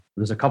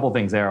There's a couple of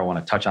things there I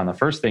want to touch on. The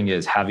first thing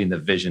is having the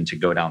vision to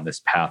go down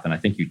this path. And I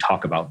think you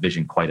talk about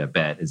vision quite a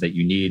bit, is that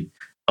you need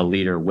a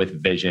leader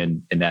with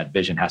vision, and that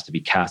vision has to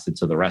be casted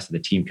so the rest of the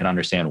team can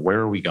understand, where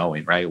are we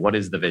going, right? What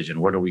is the vision?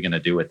 What are we going to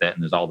do with it?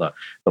 And there's all the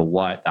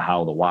what, the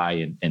how, the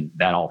why, and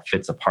that all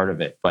fits a part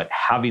of it. But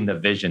having the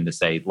vision to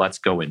say, let's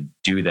go and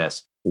do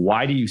this.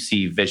 Why do you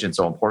see vision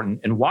so important?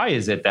 And why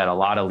is it that a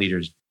lot of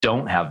leaders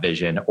don't have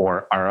vision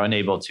or are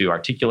unable to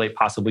articulate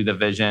possibly the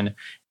vision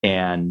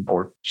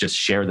or just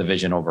share the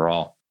vision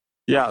overall?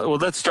 Yeah, well,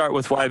 let's start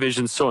with why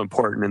vision is so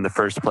important in the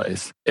first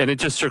place. And it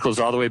just circles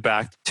all the way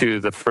back to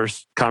the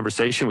first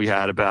conversation we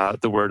had about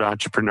the word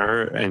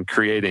entrepreneur and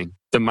creating.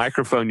 The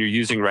microphone you're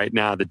using right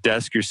now, the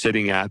desk you're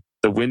sitting at,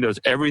 the windows,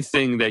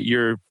 everything that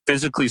you're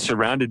physically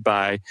surrounded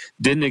by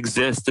didn't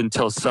exist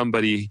until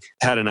somebody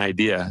had an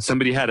idea.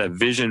 Somebody had a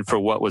vision for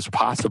what was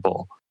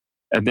possible.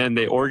 And then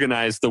they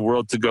organized the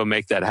world to go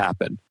make that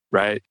happen,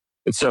 right?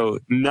 And so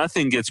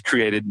nothing gets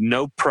created,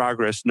 no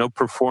progress, no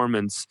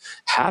performance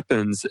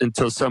happens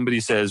until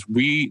somebody says,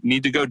 we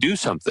need to go do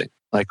something.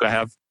 Like, I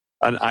have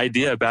an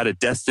idea about a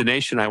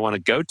destination I want to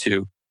go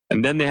to.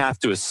 And then they have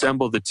to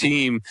assemble the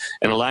team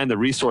and align the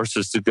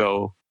resources to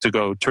go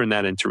turn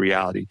that into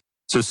reality.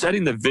 So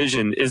setting the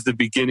vision is the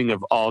beginning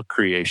of all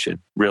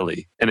creation,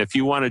 really. And if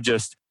you want to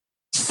just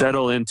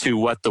settle into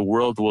what the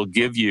world will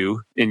give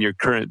you in your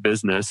current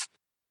business,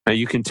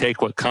 you can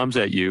take what comes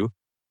at you,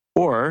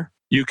 or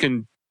you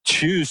can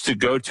choose to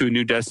go to a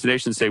new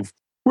destination and say,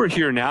 we're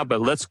here now,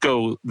 but let's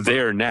go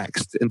there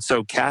next. And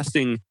so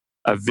casting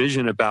a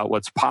vision about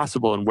what's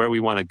possible and where we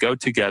want to go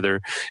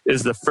together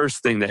is the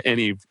first thing that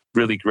any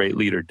really great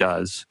leader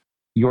does.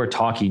 You're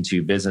talking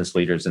to business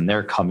leaders and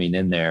they're coming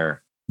in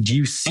there. Do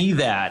you see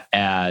that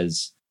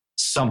as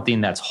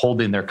something that's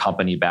holding their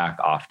company back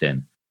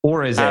often?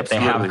 Or is it they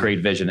have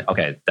great vision?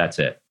 Okay, that's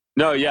it.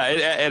 No, yeah,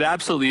 it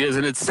absolutely is.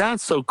 And it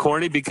sounds so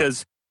corny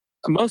because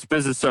most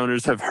business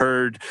owners have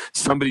heard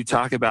somebody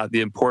talk about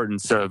the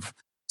importance of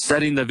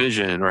setting the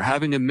vision or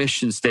having a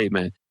mission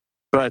statement.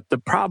 But the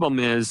problem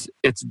is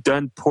it's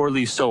done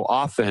poorly so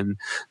often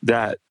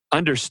that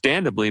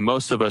understandably,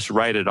 most of us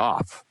write it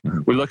off.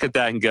 We look at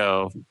that and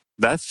go,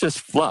 that's just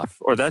fluff,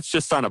 or that's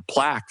just on a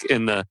plaque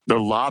in the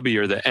lobby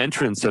or the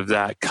entrance of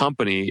that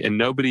company. And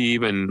nobody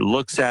even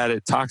looks at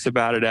it, talks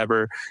about it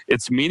ever.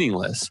 It's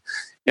meaningless.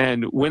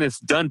 And when it's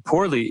done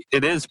poorly,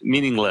 it is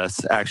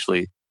meaningless,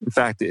 actually. In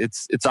fact,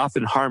 it's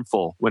often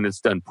harmful when it's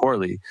done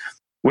poorly.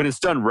 When it's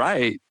done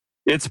right,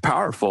 it's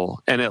powerful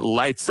and it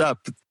lights up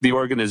the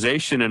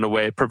organization in a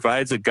way. It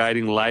provides a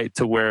guiding light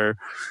to where,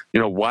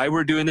 why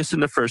we're doing this in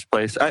the first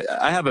place.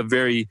 I have a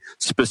very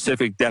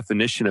specific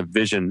definition of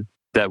vision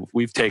that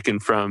we've taken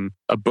from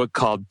a book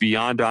called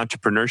Beyond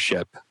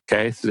Entrepreneurship.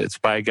 Okay, so it's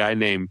by a guy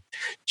named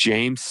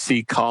James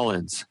C.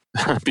 Collins.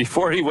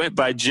 Before he went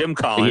by Jim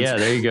Collins. Yeah,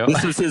 there you go.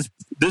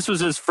 This was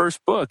his first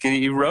book, and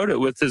he wrote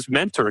it with his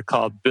mentor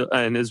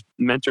and his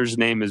mentor's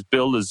name is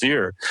Bill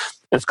Lazier.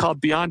 It's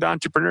called Beyond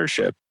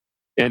Entrepreneurship.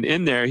 And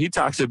in there, he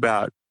talks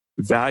about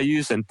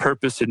values and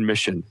purpose and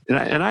mission.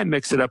 And I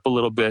mix it up a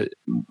little bit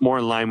more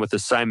in line with the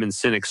Simon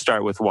Sinek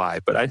start with why.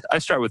 But I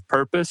start with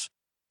purpose,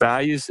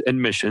 values,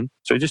 and mission.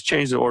 So I just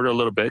changed the order a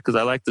little bit because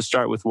I like to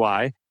start with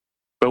why.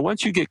 But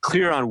once you get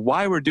clear on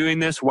why we're doing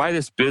this, why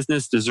this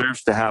business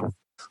deserves to have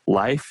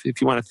life,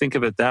 if you want to think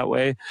of it that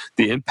way,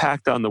 the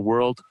impact on the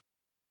world,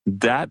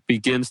 that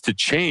begins to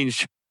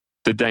change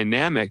the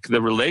dynamic,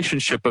 the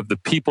relationship of the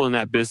people in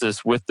that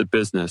business with the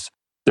business.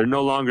 They're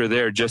no longer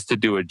there just to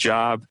do a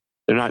job.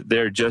 They're not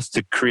there just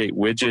to create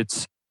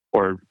widgets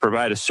or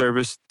provide a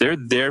service. They're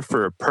there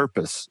for a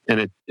purpose,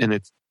 and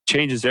it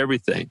changes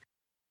everything.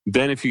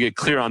 Then if you get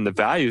clear on the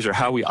values or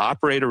how we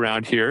operate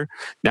around here,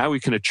 now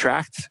we can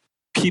attract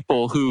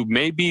people who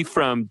may be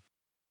from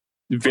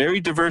very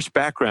diverse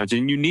backgrounds,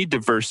 and you need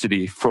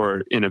diversity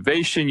for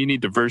innovation. You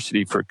need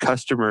diversity for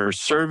customer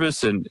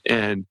service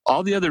and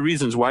all the other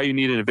reasons why you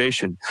need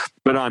innovation.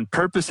 But on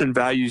purpose and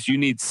values, you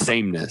need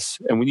sameness.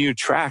 And when you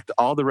attract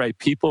all the right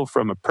people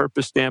from a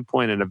purpose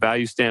standpoint and a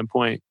value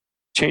standpoint,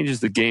 changes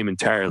the game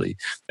entirely.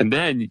 And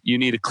then you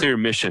need a clear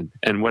mission.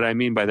 And what I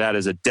mean by that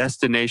is a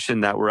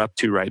destination that we're up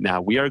to right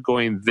now. We are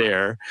going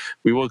there.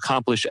 We will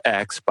accomplish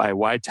X by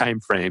Y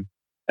time frame.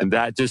 And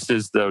that just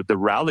is the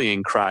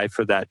rallying cry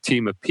for that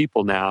team of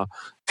people now.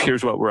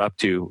 Here's what we're up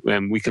to,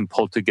 and we can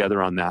pull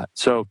together on that.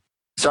 So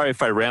sorry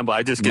if I ramble.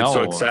 I just get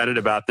so excited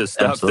about this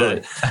stuff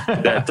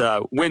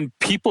that when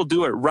people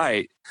do it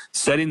right,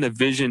 setting the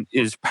vision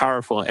is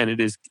powerful,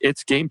 and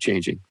it's game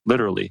changing,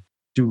 literally.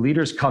 Do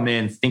leaders come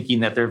in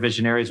thinking that they're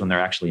visionaries when they're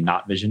actually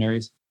not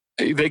visionaries?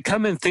 They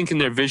come in thinking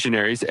they're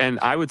visionaries, and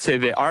I would say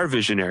they are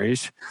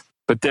visionaries,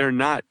 but they're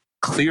not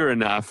clear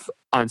enough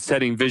on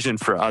setting vision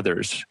for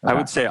others. I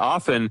would say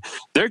often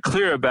they're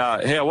clear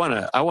about, hey, I want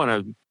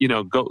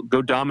to,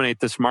 go dominate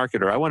this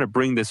market, or I want to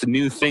bring this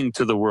new thing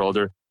to the world,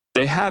 or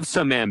they have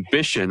some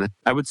ambition.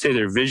 I would say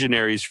they're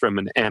visionaries from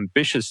an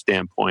ambitious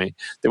standpoint.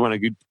 They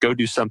want to go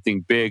do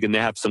something big, and they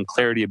have some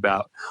clarity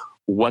about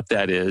what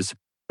that is,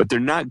 but they're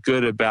not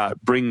good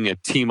about bringing a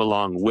team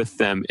along with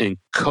them and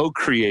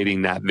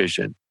co-creating that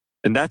vision.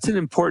 And that's an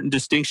important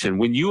distinction.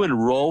 When you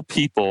enroll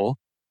people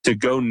to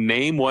go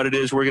name what it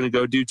is we're going to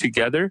go do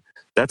together,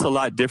 that's a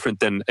lot different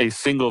than a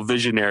single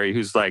visionary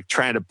who's like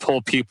trying to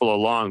pull people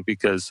along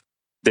because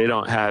they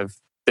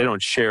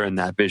don't share in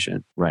that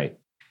vision. Right.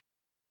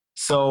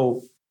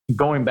 So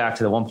going back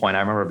to the one point, I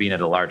remember being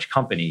at a large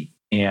company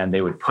and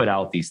they would put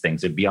out these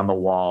things. It'd be on the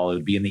wall, it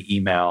would be in the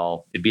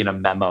email, it'd be in a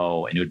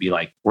memo, and it would be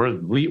like, we're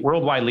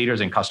worldwide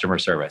leaders in customer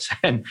service.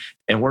 And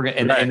we're going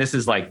and this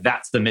is like,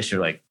 that's the mission.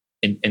 Like,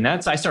 and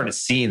that's, I started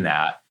seeing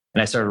that.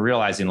 And I started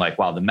realizing like,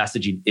 wow, the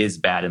messaging is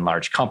bad in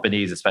large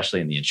companies,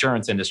 especially in the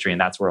insurance industry. And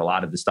that's where a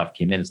lot of the stuff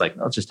came in. It's like,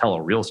 let's just tell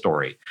a real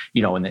story,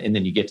 and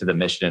then you get to the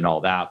mission and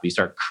all that. But you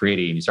start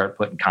creating, you start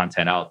putting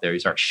content out there, you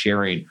start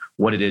sharing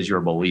what it is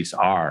your beliefs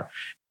are.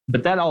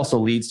 But that also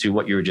leads to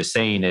what you were just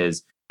saying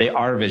is they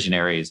are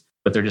visionaries,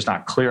 but they're just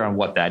not clear on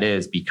what that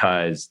is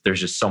because there's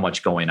just so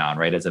much going on,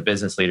 right? As a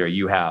business leader,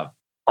 you have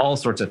all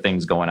sorts of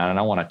things going on. And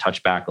I want to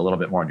touch back a little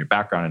bit more on your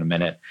background in a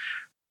minute.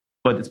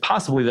 But it's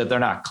possibly that they're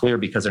not clear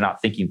because they're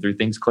not thinking through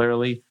things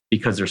clearly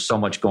because there's so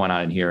much going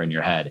on in here in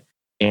your head.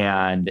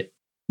 And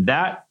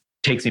that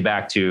takes me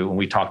back to when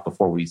we talked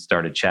before we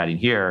started chatting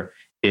here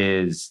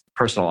is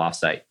Personal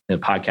Offsite, the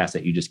podcast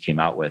that you just came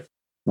out with,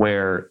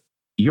 where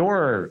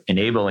you're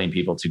enabling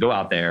people to go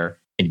out there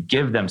and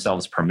give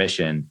themselves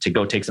permission to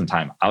go take some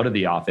time out of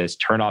the office,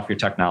 turn off your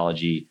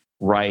technology,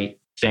 write,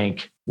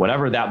 think,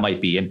 whatever that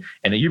might be. And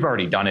you've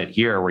already done it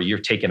here where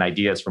you've taken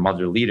ideas from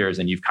other leaders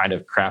and you've kind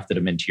of crafted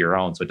them into your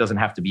own. So it doesn't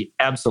have to be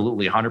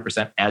absolutely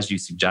 100% as you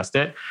suggest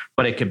it,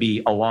 but it could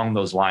be along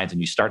those lines.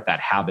 And you start that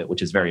habit,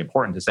 which is very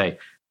important to say,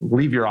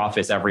 leave your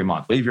office every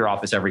month, leave your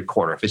office every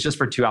quarter. If it's just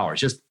for 2 hours,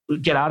 just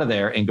get out of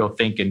there and go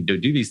think and do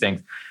these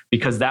things,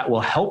 because that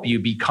will help you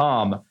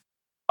become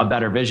a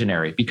better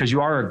visionary, because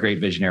you are a great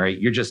visionary.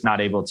 You're just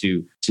not able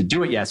to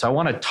do it yet. So I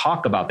want to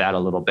talk about that a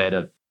little bit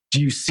of, do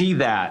you see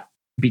that?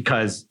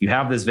 Because you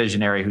have this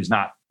visionary who's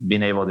not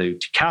been able to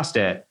cast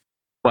it,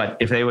 but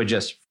if they would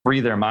just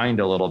free their mind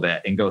a little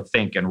bit and go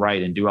think and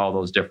write and do all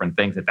those different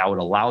things, that would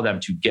allow them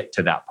to get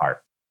to that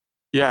part.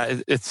 Yeah,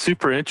 it's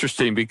super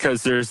interesting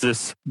because there's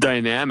this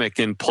dynamic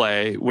in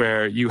play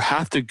where you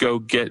have to go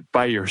get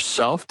by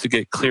yourself to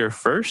get clear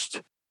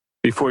first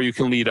before you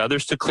can lead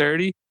others to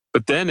clarity.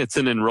 But then it's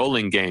an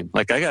enrolling game.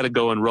 Like I got to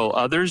go enroll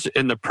others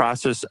in the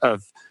process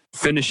of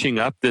finishing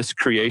up this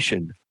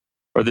creation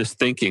or this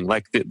thinking.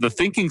 Like the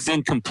thinking's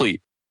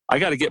incomplete. I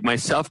got to get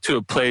myself to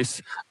a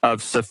place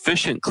of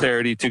sufficient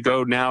clarity to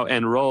go now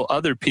enroll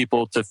other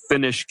people to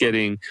finish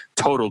getting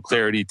total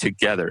clarity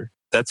together.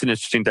 That's an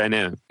interesting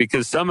dynamic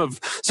because some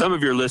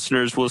of your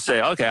listeners will say,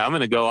 okay, I'm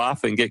going to go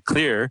off and get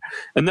clear,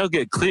 and they'll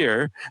get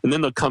clear and then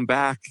they'll come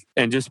back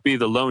and just be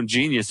the lone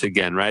genius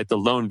again, right? The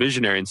lone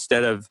visionary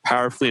instead of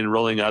powerfully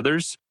enrolling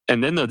others.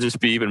 And then they'll just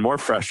be even more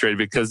frustrated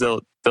because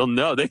they'll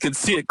know they can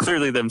see it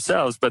clearly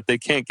themselves, but they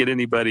can't get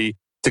anybody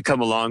to come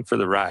along for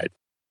the ride.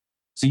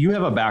 So you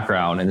have a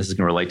background, and this is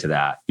going to relate to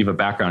that. You have a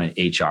background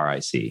in HR, I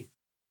see.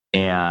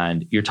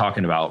 And you're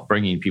talking about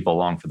bringing people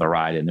along for the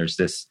ride. And there's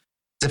this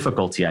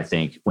difficulty, I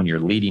think, when you're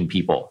leading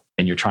people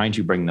and you're trying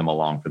to bring them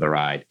along for the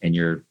ride and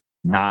you're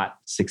not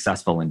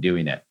successful in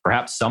doing it.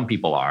 Perhaps some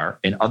people are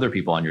and other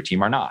people on your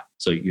team are not.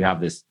 So you have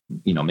this,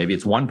 maybe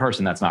it's one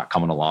person that's not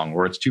coming along,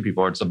 or it's two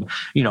people, or it's and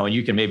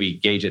you can maybe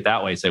gauge it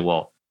that way. Say,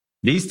 well,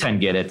 these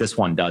 10 get it, this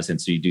one doesn't.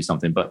 So you do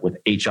something. But with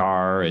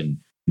HR and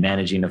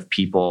managing of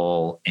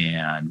people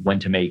and when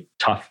to make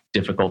tough,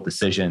 difficult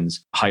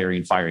decisions,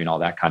 hiring, firing, all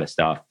that kind of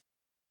stuff.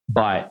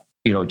 But,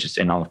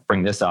 and I'll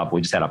bring this up.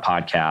 We just had a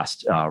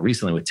podcast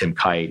recently with Tim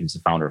Kite, who's the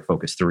founder of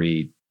Focus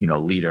 3,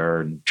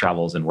 leader and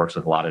travels and works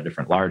with a lot of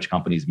different large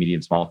companies,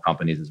 medium, small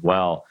companies as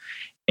well.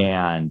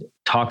 And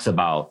talks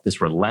about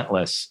this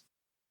relentless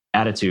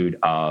attitude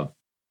of,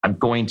 I'm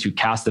going to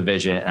cast the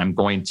vision and I'm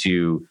going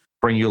to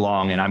bring you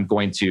along and I'm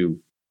going to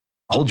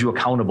hold you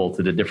accountable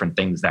to the different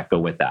things that go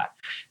with that.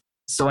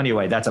 So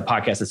anyway, that's a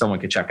podcast that someone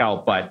could check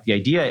out. But the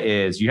idea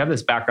is you have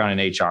this background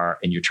in HR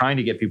and you're trying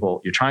to get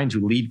people, you're trying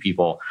to lead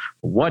people.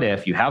 What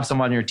if you have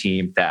someone on your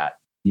team that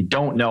you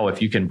don't know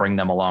if you can bring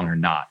them along or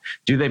not?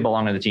 Do they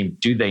belong on the team?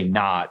 Do they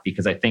not?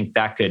 Because I think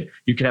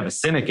you could have a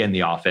cynic in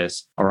the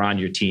office or on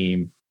your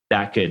team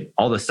that could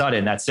all of a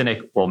sudden, that cynic,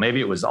 well, maybe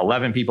it was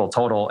 11 people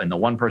total and the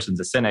one person's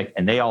a cynic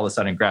and they all of a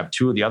sudden grab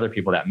two of the other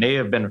people that may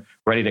have been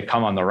ready to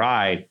come on the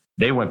ride.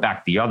 They went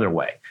back the other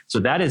way. So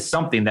that is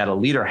something that a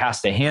leader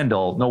has to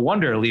handle. No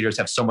wonder leaders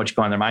have so much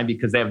going on in their mind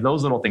because they have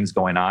those little things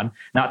going on,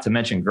 not to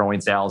mention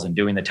growing sales and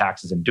doing the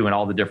taxes and doing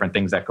all the different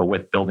things that go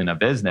with building a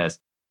business.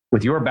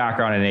 With your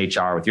background in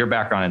HR, with your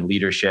background in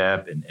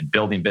leadership and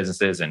building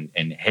businesses and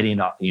hitting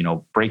up,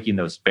 breaking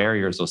those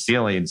barriers, those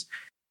ceilings,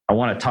 I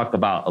want to talk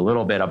about a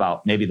little bit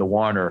about maybe the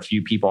one or a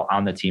few people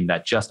on the team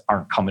that just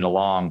aren't coming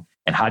along.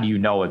 And how do you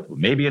know it?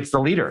 Maybe it's the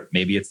leader,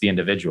 maybe it's the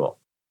individual.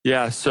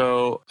 Yeah.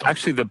 So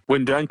actually,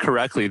 when done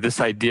correctly,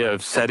 this idea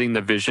of setting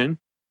the vision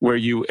where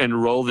you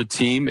enroll the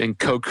team in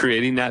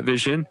co-creating that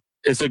vision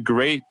is a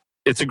great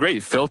it's a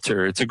great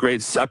filter. It's a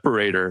great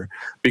separator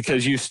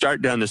because you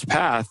start down this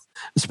path,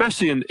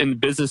 especially in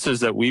businesses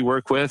that we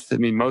work with. I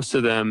mean, most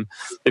of them,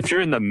 if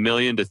you're in the $1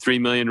 million to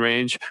 $3 million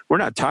range, we're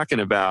not talking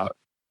about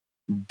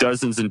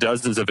dozens and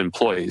dozens of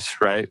employees,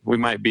 right?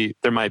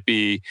 There might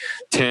be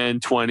 10,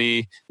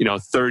 20,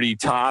 30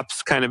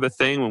 tops kind of a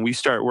thing when we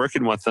start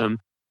working with them.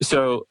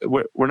 So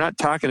we're not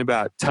talking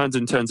about tons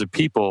and tons of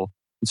people.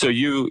 So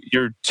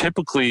you're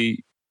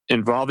typically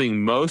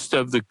involving most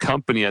of the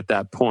company at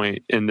that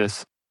point in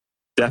this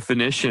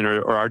definition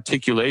or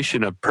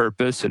articulation of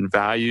purpose and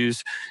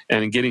values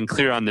and getting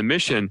clear on the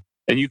mission.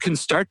 And you can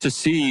start to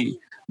see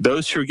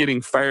those who are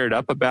getting fired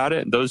up about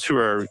it, and those who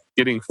are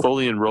getting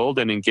fully enrolled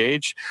and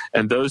engaged,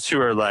 and those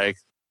who are like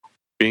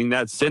being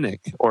that cynic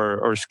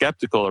or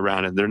skeptical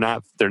around it. They're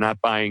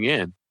not buying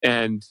in.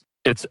 And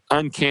it's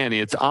uncanny.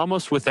 It's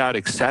almost without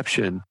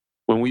exception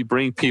when we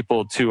bring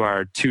people to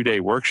our 2-day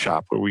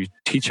workshop where we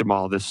teach them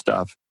all this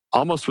stuff.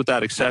 Almost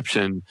without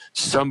exception,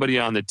 somebody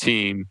on the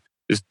team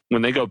is,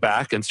 when they go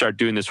back and start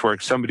doing this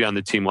work, somebody on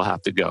the team will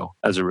have to go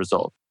as a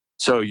result.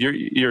 So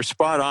you're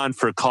spot on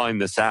for calling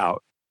this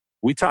out.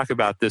 We talk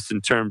about this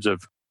in terms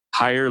of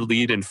hire,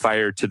 lead, and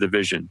fire to the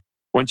vision.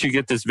 Once you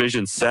get this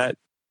vision set,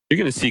 you're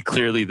going to see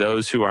clearly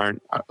those who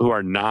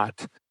are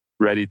not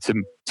ready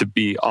to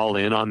be all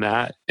in on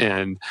that,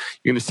 and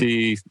you're going to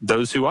see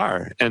those who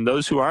are, and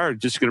those who are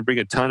just going to bring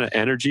a ton of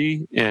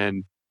energy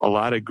and a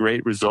lot of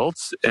great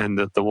results. And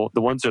the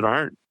ones that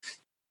aren't,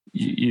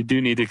 you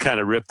do need to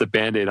kind of rip the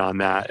Band-Aid on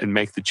that and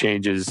make the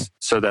changes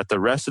so that the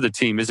rest of the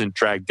team isn't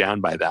dragged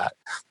down by that.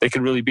 They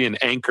can really be an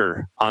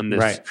anchor on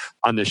this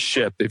on this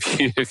ship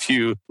if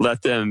you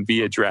let them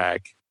be a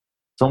drag.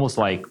 It's almost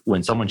like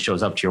when someone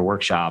shows up to your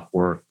workshop,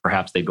 or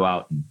perhaps they go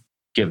out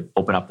and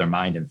open up their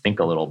mind and think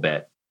a little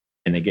bit,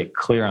 and they get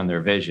clear on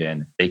their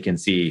vision, they can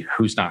see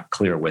who's not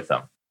clear with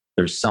them.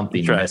 There's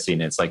something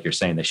missing. It's like you're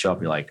saying, they show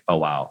up, you're like, oh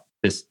wow,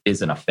 this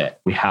isn't a fit.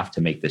 We have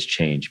to make this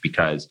change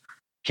because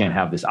can't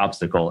have this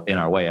obstacle in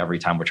our way every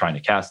time we're trying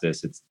to cast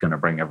this. It's going to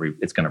bring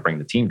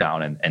the team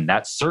down, and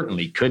that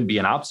certainly could be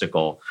an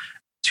obstacle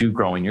to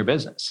growing your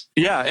business.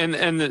 Yeah,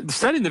 and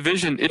setting the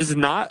vision is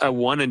not a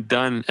one and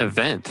done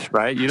event,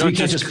 right? You can't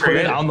just put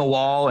it on the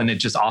wall and it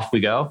just off we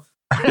go.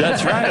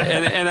 That's right,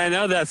 and I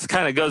know that's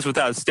kind of goes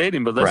without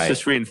stating, but let's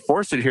just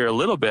reinforce it here a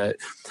little bit.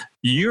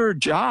 Your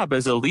job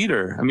as a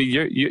leader, I mean,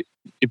 you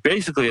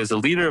basically, as a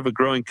leader of a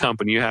growing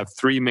company, you have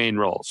 3 main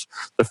roles.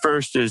 The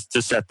first is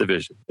to set the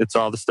vision. It's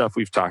all the stuff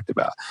we've talked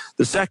about.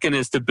 The second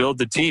is to build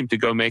the team to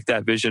go make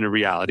that vision a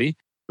reality.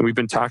 And we've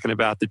been talking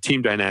about the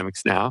team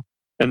dynamics now.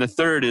 And the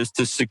third is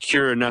to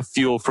secure enough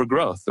fuel for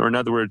growth. Or in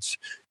other words,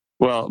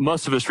 well,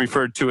 most of us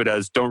referred to it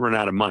as don't run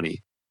out of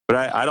money.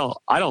 But I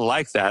don't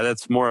like that.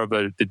 That's more of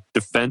a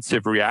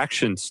defensive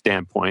reaction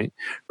standpoint,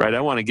 right?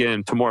 I want to get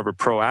into more of a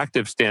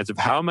proactive stance of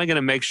how am I going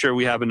to make sure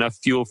we have enough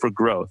fuel for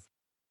growth?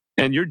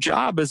 And your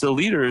job as a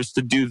leader is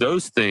to do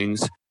those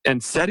things.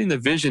 And setting the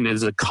vision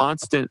is a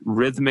constant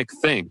rhythmic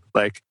thing.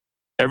 Like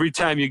every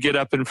time you get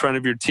up in front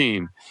of your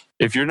team,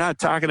 if you're not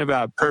talking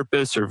about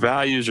purpose or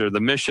values or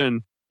the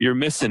mission, you're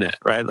missing it,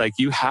 right? Like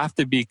you have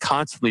to be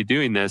constantly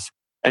doing this.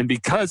 And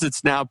because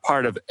it's now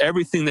part of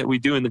everything that we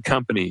do in the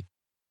company,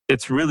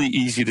 it's really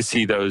easy to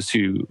see those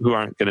who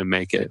aren't going to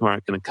make it, who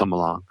aren't going to come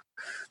along.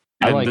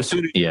 And the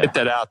sooner you get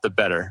that out, the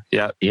better.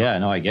 Yeah. Yeah,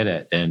 no, I get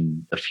it.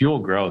 And the fuel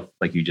growth,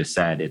 like you just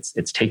said, it's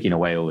taking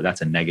away,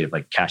 that's a negative,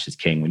 like cash is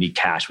king. We need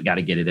cash. We got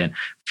to get it in.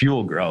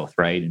 Fuel growth,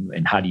 right?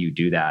 And how do you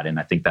do that? And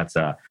I think that's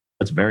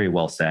very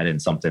well said,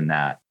 and something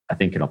that I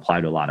think can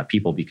apply to a lot of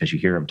people, because you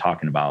hear them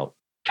talking about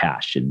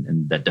cash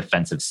and the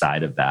defensive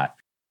side of that.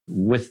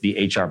 With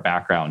the HR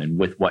background and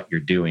with what you're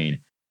doing,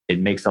 it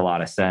makes a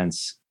lot of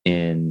sense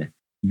in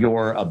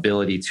your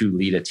ability to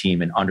lead a team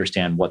and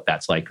understand what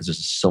that's like, because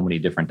there's so many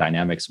different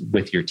dynamics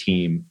with your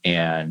team.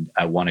 And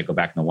I want to go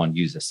back to the one,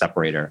 use a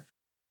separator.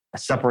 A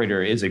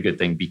separator is a good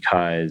thing,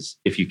 because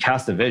if you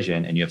cast a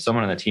vision and you have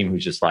someone on the team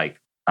who's just like,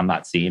 I'm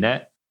not seeing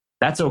it,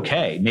 that's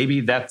okay.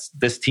 Maybe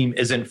this team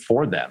isn't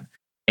for them.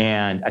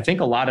 And I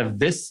think a lot of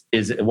this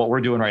is what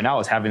we're doing right now,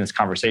 is having this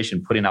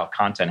conversation, putting out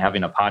content,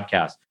 having a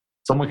podcast.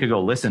 Someone could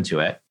go listen to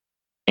it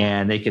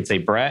and they could say,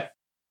 Brett,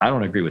 I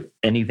don't agree with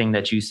anything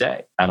that you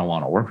say. I don't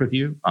want to work with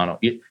you.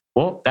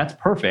 Well, that's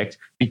perfect,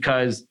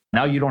 because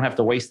now you don't have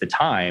to waste the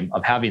time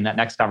of having that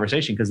next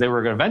conversation, because they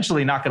were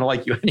eventually not going to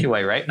like you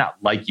anyway, right? Not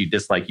like you,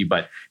 dislike you,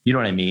 but you know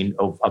what I mean,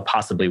 of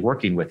possibly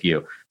working with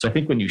you. So I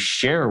think when you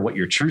share what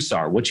your truths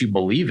are, what you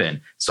believe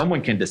in,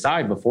 someone can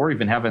decide before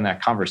even having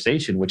that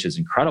conversation, which is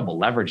incredible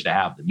leverage to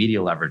have, the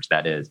media leverage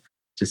that is,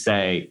 to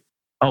say,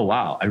 oh,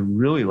 wow, I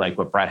really like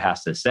what Brett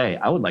has to say.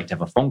 I would like to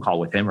have a phone call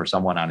with him or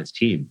someone on his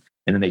team.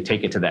 And then they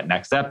take it to that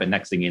next step. And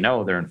next thing you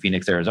know, they're in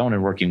Phoenix, Arizona,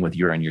 working with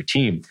you and your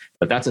team.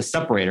 But that's a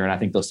separator. And I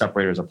think those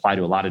separators apply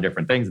to a lot of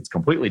different things. It's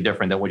completely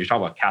different than when you're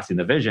talking about casting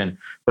the vision,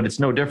 but it's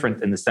no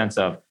different in the sense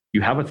of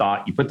you have a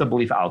thought, you put the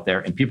belief out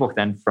there, and people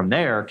then from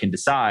there can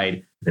decide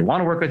if they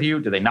want to work with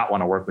you, do they not want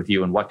to work with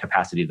you, and what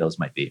capacity those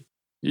might be.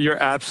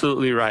 You're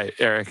absolutely right,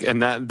 Eric.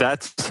 And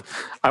that's,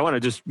 I want to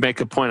just make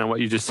a point on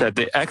what you just said.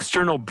 The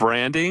external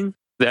branding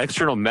the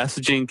external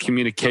messaging,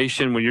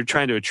 communication, when you're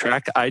trying to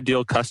attract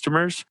ideal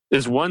customers,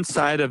 is one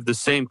side of the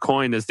same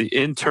coin as the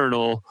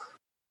internal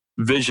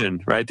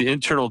vision, right? The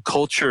internal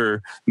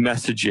culture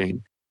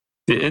messaging.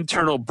 The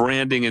internal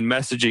branding and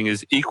messaging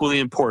is equally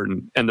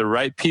important, and the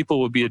right people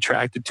will be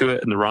attracted to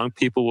it and the wrong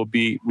people will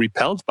be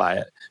repelled by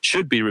it,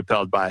 should be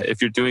repelled by it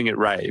if you're doing it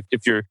right.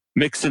 If you're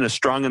mixing a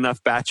strong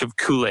enough batch of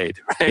Kool-Aid,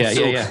 right?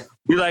 Yeah.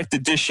 We like to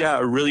dish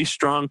out a really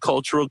strong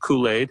cultural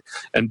Kool-Aid,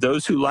 and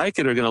those who like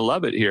it are going to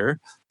love it here.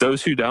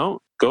 Those who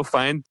don't, go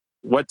find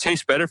what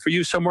tastes better for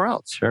you somewhere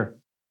else. Sure.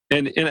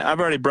 And I've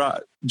already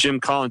brought Jim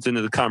Collins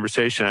into the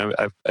conversation.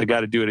 I got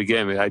to do it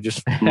again. I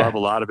just love a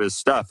lot of his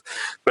stuff.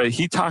 But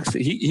he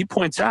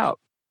points out,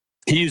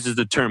 he uses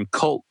the term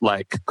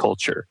cult-like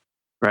culture,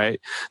 right?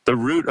 The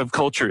root of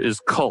culture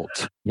is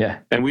cult. Yeah.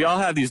 And we all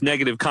have these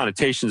negative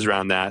connotations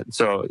around that.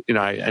 So,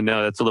 I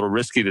know that's a little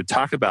risky to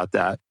talk about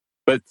that.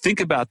 But think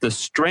about the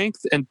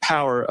strength and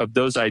power of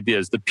those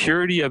ideas, the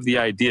purity of the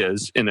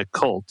ideas in a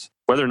cult,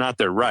 whether or not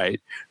they're right?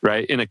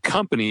 In a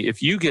company,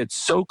 if you get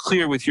so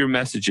clear with your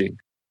messaging,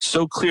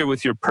 so clear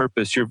with your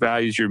purpose, your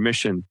values, your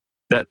mission,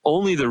 that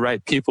only the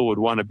right people would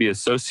want to be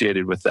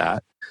associated with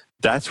that,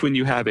 that's when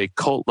you have a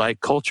cult-like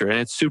culture, and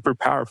it's super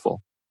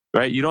powerful,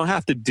 right? You don't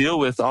have to deal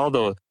with all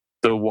the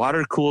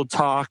water-cooled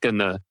talk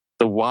and the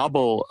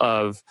wobble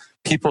of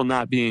people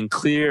not being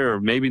clear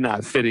or maybe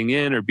not fitting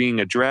in or being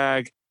a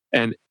drag.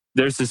 And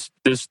there's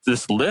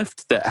this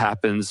lift that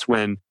happens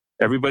when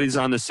everybody's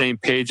on the same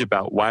page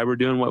about why we're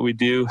doing what we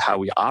do, how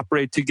we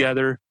operate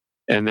together,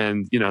 and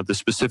then, the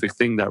specific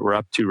thing that we're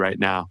up to right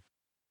now.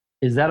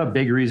 Is that a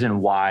big reason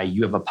why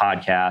you have a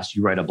podcast,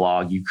 you write a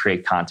blog, you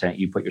create content,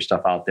 you put your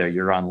stuff out there,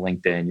 you're on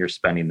LinkedIn, you're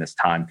spending this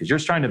time because you're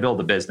trying to build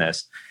a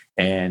business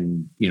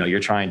and, you're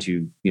trying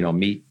to,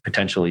 meet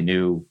potentially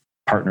new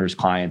partners,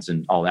 clients,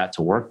 and all that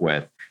to work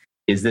with.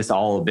 Is this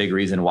all a big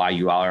reason why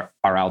you are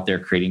out there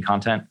creating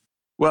content?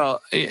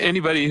 Well,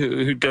 anybody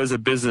who does a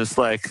business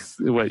like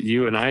what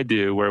you and I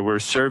do, where we're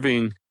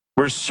serving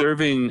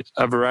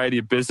a variety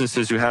of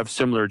businesses who have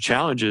similar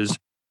challenges,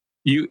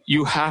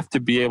 you have to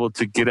be able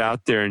to get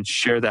out there and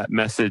share that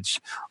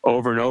message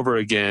over and over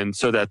again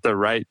so that the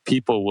right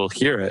people will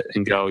hear it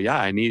and go, yeah,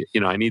 I need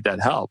that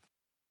help.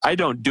 I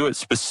don't do it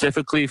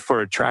specifically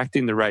for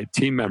attracting the right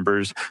team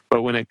members,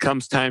 but when it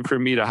comes time for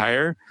me to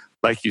hire,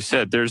 like you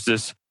said, there's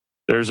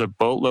a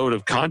boatload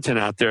of content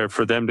out there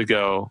for them to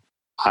go,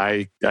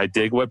 I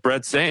dig what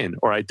Brett's saying,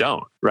 or I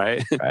don't,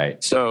 right?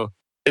 Right. So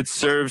it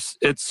serves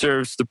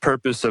the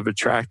purpose of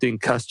attracting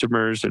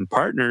customers and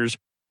partners.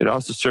 It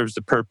also serves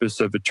the purpose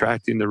of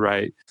attracting the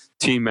right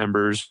team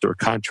members or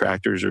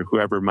contractors or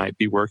whoever might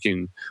be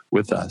working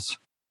with us.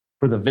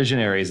 For the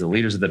visionaries, the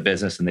leaders of the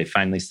business, and they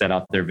finally set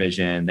out their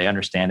vision, they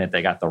understand it,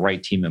 they got the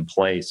right team in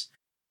place.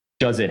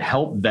 Does it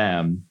help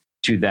them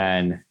to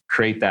then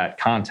create that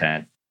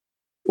content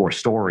or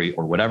story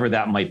or whatever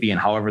that might be and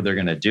however they're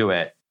going to do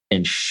it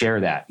and share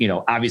that?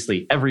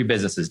 Obviously every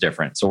business is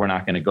different. So we're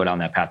not going to go down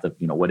that path of,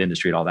 what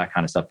industry and all that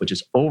kind of stuff, but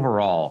just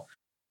overall,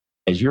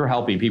 as you're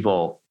helping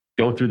people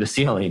go through the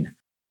ceiling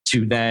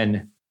to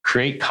then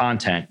create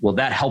content, will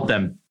that help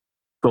them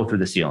go through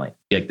the ceiling?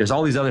 Like there's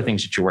all these other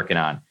things that you're working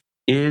on.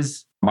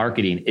 Is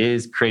marketing,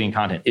 is creating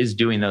content, is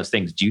doing those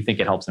things. Do you think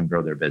it helps them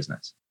grow their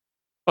business?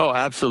 Oh,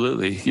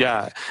 absolutely.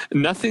 Yeah.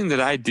 Nothing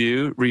that I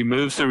do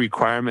removes the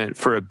requirement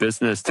for a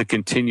business to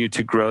continue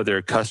to grow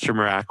their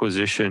customer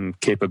acquisition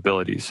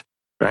capabilities,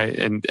 right?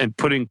 And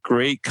putting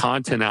great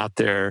content out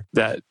there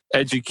that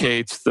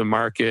educates the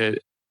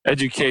market,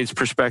 educates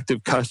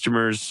prospective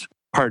customers,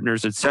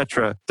 partners,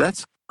 etc.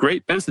 That's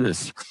great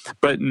business.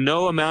 But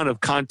no amount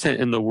of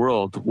content in the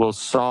world will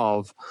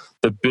solve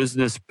the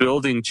business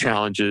building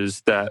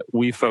challenges that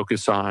we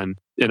focus on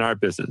in our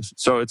business.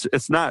 So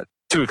it's not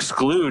to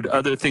exclude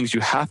other things you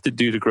have to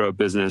do to grow a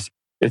business.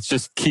 It's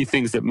just key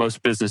things that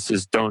most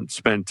businesses don't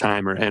spend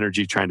time or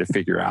energy trying to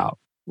figure out.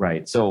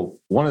 Right. So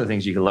one of the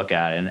things you can look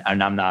at, and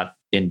I'm not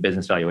in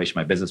business valuation,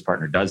 my business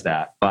partner does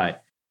that,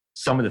 but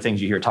some of the things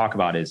you hear talk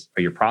about is,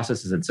 are your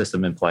processes and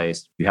system in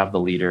place? Do you have the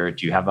leader?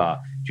 Do you have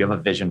a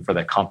vision for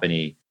the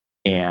company?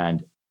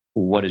 And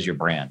what is your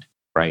brand,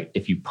 right?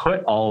 If you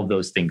put all of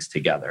those things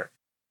together,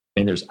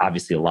 and there's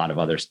obviously a lot of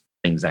other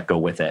things that go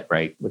with it,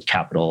 right? With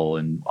capital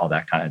and all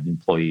that kind of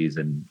employees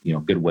and,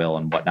 goodwill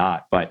and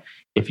whatnot. But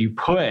if you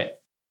put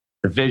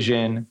the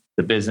vision,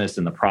 the business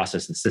and the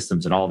process and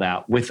systems and all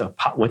that with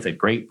a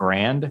great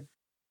brand,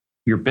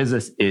 your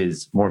business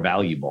is more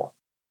valuable.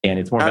 And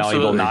it's more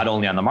valuable not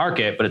only on the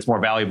market, but it's more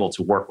valuable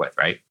to work with,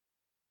 right?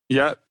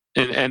 Yep.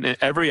 And in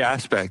every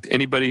aspect,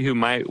 anybody who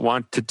might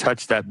want to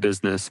touch that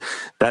business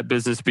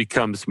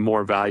becomes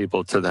more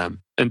valuable to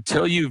them.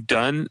 Until you've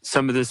done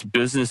some of this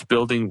business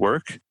building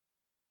work,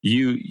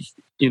 a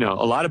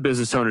lot of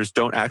business owners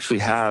don't actually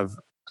have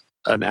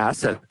an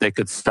asset they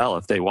could sell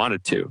if they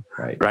wanted to,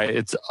 right?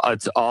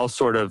 It's all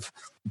sort of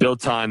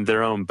built on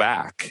their own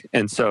back.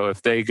 And so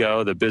if they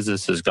go, the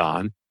business is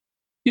gone.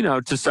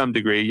 To some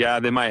degree, yeah,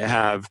 they might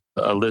have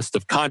a list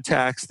of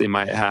contacts, they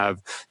might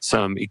have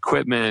some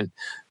equipment,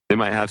 They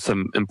might have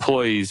some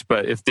employees,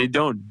 but if they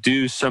don't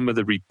do some of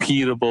the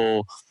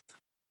repeatable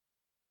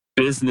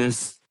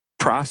business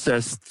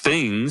process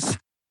things,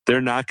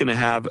 they're not going to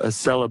have a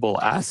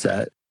sellable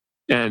asset.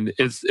 And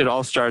it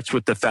all starts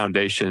with the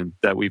foundation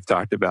that we've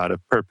talked about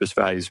of purpose,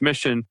 values,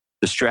 mission,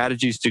 the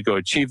strategies to go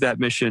achieve that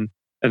mission,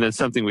 and then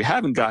something we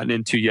haven't gotten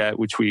into yet,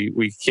 which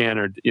we can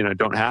or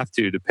don't have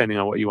to, depending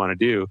on what you want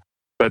to do.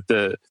 But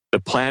the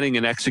planning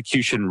and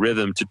execution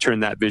rhythm to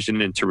turn that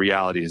vision into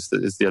reality is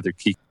the other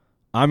key.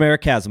 I'm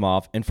Eric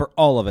Kasimov, and for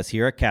all of us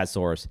here at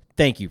CADSource,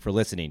 thank you for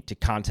listening to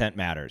Content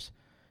Matters.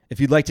 If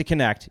you'd like to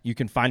connect, you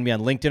can find me on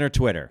LinkedIn or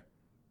Twitter.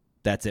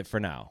 That's it for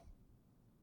now.